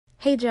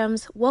Hey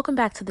Gems, welcome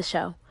back to the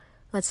show.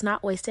 Let's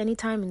not waste any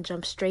time and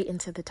jump straight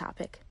into the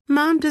topic.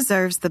 Mom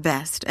deserves the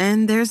best,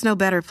 and there's no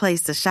better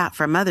place to shop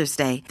for Mother's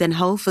Day than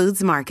Whole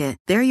Foods Market.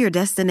 They're your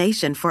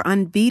destination for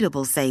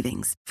unbeatable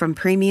savings, from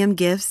premium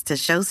gifts to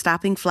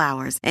show-stopping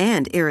flowers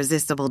and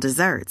irresistible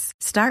desserts.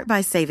 Start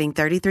by saving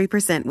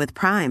 33% with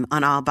Prime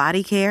on all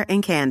body care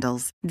and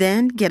candles.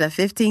 Then get a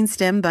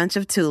 15-stem bunch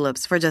of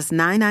tulips for just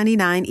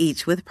 $9.99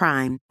 each with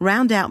Prime.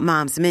 Round out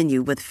Mom's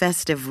menu with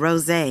festive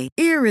rosé,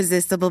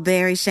 irresistible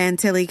berry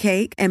chantilly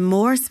cake, and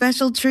more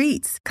special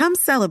treats. Come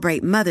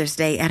celebrate Mother's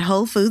Day at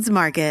Whole Foods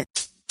Market.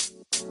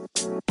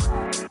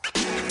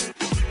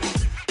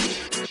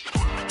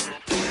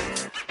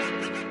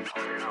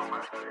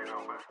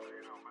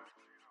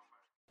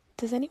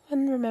 Does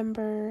anyone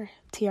remember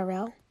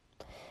TRL?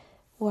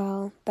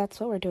 Well, that's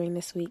what we're doing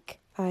this week.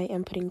 I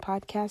am putting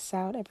podcasts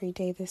out every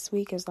day this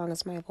week as long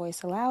as my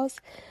voice allows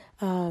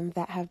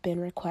that have been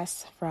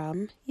requests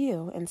from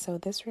you. And so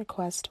this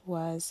request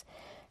was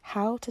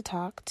how to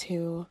talk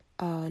to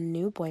a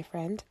new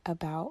boyfriend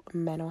about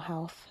mental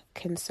health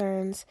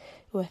concerns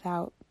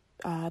without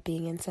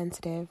being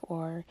insensitive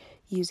or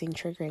using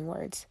triggering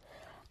words.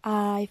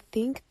 I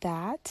think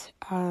that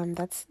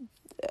that's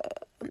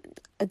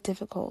a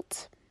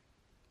difficult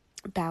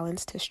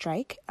balance to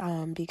strike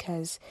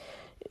because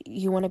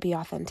you want to be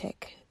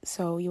authentic.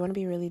 So you want to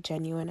be really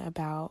genuine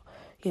about,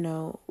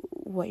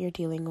 what you're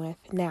dealing with.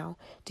 Now,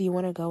 do you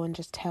want to go and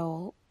just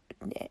tell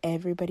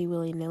everybody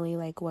willy-nilly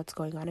like what's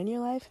going on in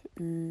your life?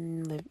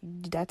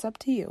 That's up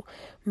to you.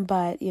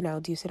 But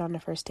do you sit on the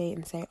first date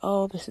and say,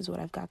 oh, this is what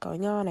I've got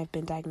going on, I've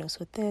been diagnosed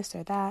with this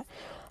or that?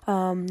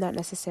 Not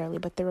necessarily,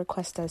 but the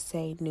request does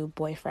say new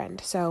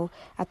boyfriend. So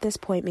at this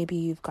point, maybe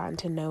you've gotten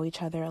to know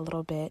each other a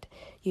little bit,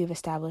 you've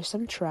established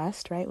some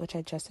trust, right, which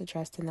I just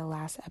addressed in the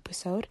last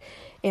episode.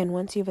 And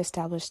once you've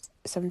established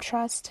some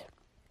trust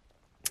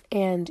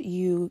and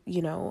you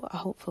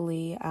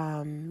hopefully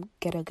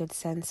get a good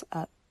sense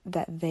of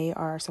that they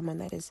are someone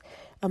that is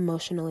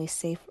emotionally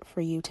safe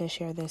for you to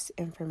share this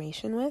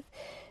information with,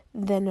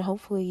 then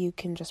hopefully you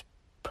can just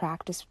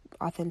practice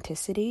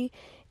authenticity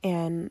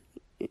and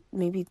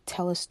maybe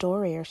tell a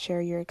story or share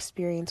your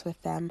experience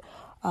with them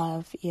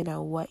of,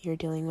 what you're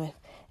dealing with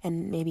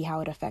and maybe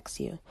how it affects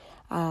you.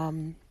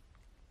 I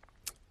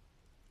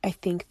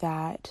think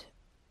that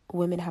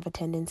women have a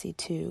tendency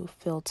to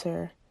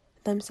filter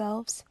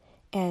themselves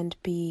and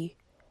be,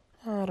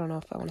 I don't know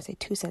if I want to say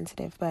too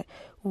sensitive, but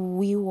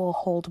we will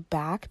hold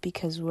back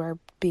because we're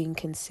being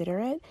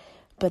considerate,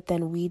 but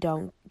then we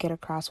don't get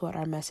across what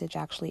our message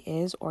actually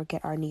is or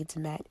get our needs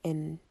met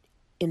in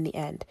the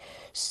end.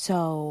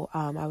 So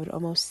I would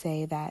almost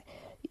say that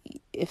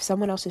if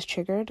someone else is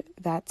triggered,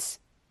 that's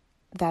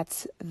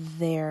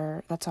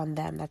on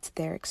them. That's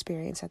their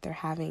experience that they're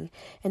having.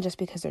 And just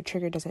because they're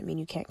triggered doesn't mean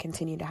you can't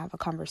continue to have a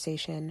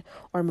conversation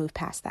or move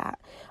past that.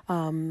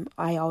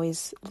 I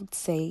always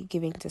say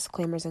giving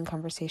disclaimers in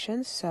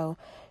conversations. So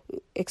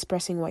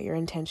expressing what your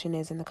intention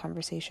is in the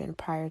conversation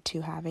prior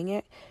to having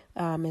it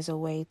is a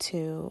way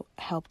to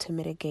help to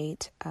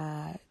mitigate,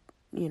 landmines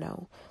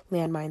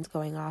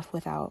going off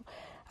without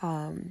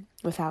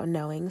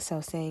knowing.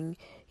 So saying,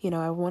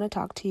 I want to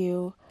talk to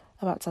you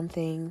about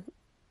something,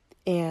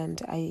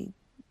 and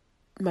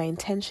my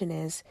intention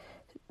is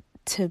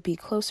to be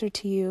closer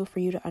to you, for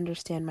you to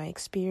understand my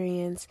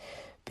experience,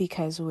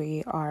 because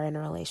we are in a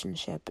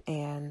relationship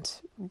and,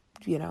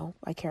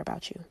 I care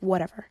about you,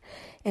 whatever.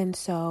 And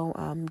so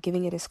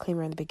giving a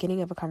disclaimer in the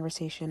beginning of a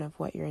conversation of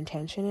what your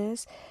intention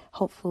is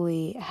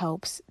hopefully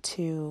helps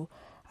to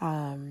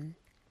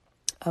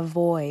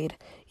avoid,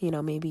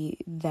 maybe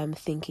them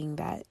thinking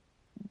that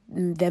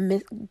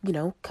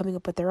coming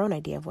up with their own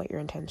idea of what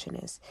your intention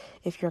is.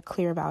 If you're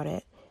clear about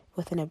it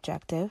with an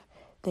objective,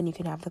 then you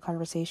can have the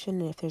conversation.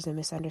 And if there's a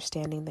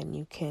misunderstanding, then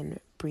you can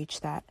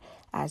breach that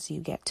as you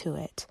get to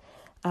it.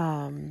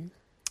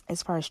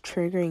 As far as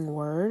triggering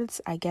words,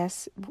 I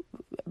guess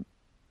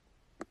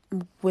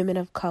women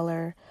of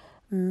color,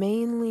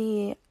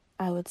 mainly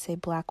I would say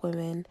Black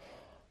women,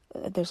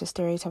 there's a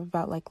stereotype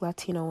about like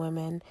Latino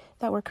women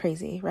that we're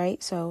crazy,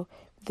 right? So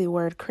the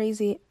word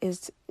crazy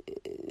is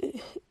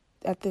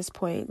at this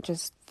point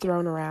just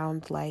thrown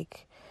around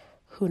like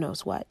who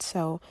knows what.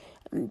 So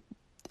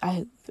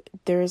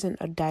there isn't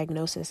a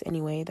diagnosis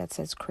anyway that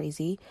says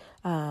crazy.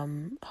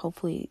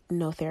 Hopefully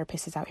no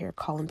therapist is out here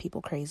calling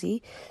people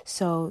crazy.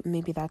 So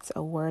maybe that's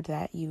a word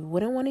that you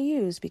wouldn't want to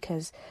use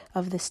because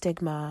of the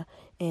stigma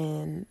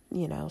in,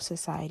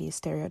 society's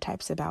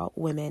stereotypes about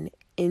women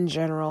in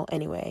general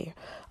anyway.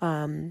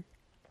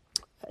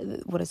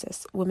 What is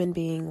this? Women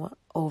being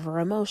over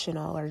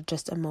emotional or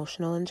just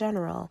emotional in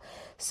general.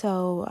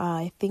 So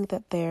I think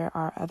that there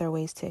are other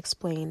ways to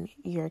explain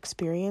your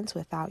experience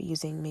without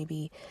using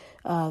maybe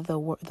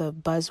the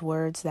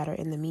buzzwords that are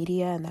in the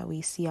media and that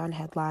we see on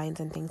headlines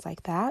and things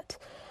like that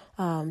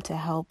to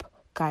help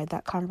guide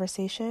that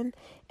conversation.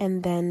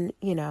 And then,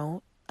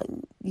 you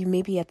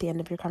maybe at the end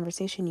of your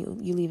conversation,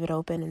 you leave it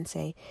open and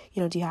say,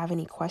 do you have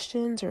any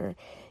questions, or,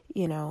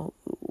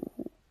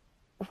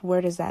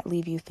 where does that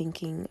leave you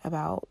thinking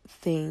about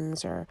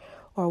things, or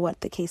or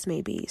what the case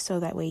may be. So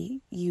that way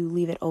you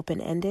leave it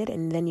open-ended,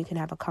 and then you can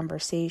have a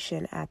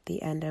conversation at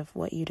the end of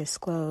what you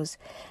disclose,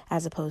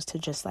 as opposed to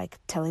just like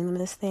telling them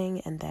this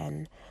thing and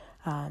then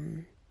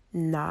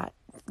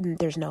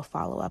there's no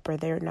follow-up, or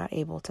they're not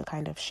able to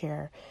kind of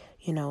share,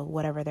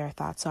 whatever their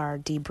thoughts are,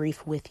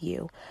 debrief with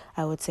you.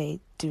 I would say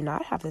do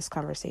not have this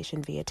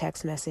conversation via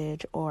text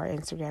message or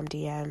Instagram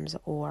DMs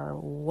or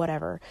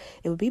whatever.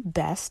 It would be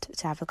best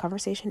to have the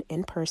conversation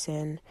in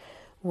person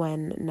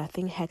when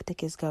nothing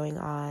hectic is going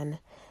on,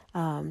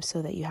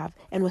 so that you have,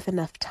 and with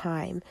enough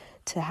time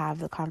to have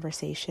the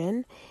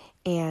conversation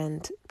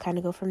and kind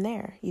of go from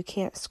there. You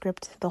can't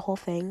script the whole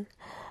thing.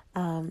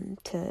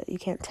 You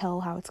can't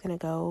tell how it's going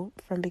to go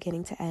from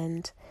beginning to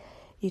end.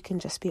 You can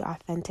just be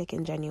authentic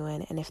and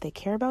genuine. And if they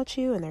care about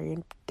you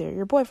and they're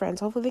your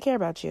boyfriends, hopefully they care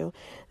about you,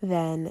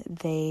 then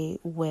they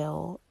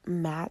will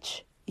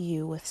match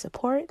you with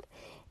support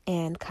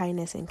and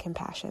kindness and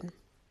compassion.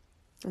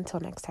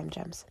 Until next time,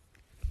 gems.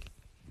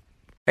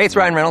 Hey, it's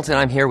Ryan Reynolds, and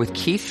I'm here with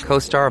Keith,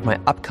 co-star of my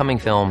upcoming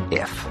film,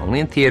 If, only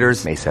in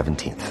theaters May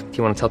 17th. Do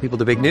you want to tell people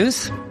the big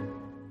news?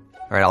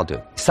 All right, I'll do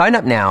it. Sign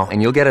up now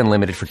and you'll get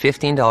unlimited for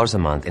 $15 a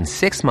month and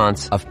 6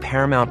 months of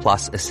Paramount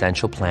Plus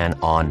Essential Plan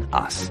on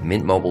us.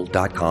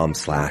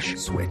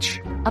 MintMobile.com/switch.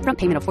 Upfront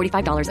payment of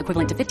 $45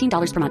 equivalent to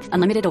 $15 per month.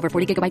 Unlimited over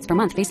 40 gigabytes per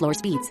month. Face lower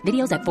speeds.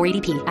 Videos at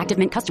 480p. Active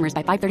Mint customers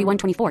by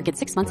 531.24 get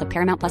 6 months of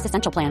Paramount Plus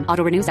Essential Plan.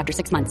 Auto renews after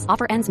 6 months.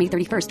 Offer ends May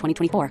 31st,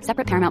 2024.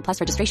 Separate Paramount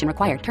Plus registration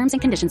required. Terms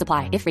and conditions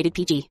apply if rated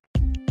PG.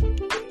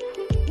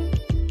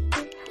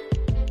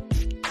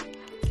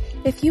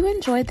 If you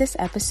enjoyed this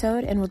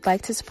episode and would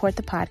like to support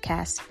the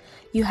podcast,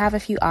 you have a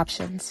few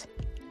options.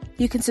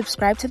 You can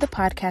subscribe to the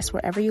podcast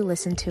wherever you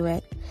listen to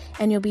it,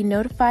 and you'll be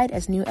notified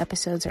as new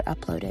episodes are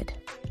uploaded.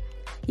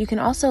 You can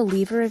also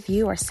leave a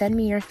review or send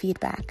me your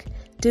feedback.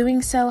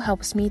 Doing so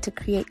helps me to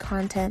create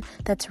content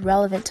that's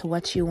relevant to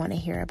what you want to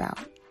hear about.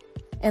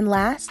 And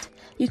last,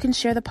 you can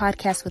share the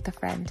podcast with a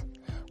friend.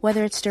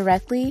 Whether it's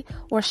directly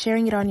or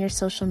sharing it on your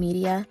social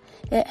media,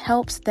 it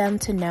helps them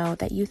to know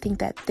that you think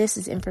that this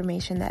is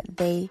information that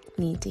they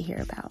need to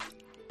hear about.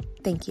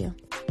 Thank you.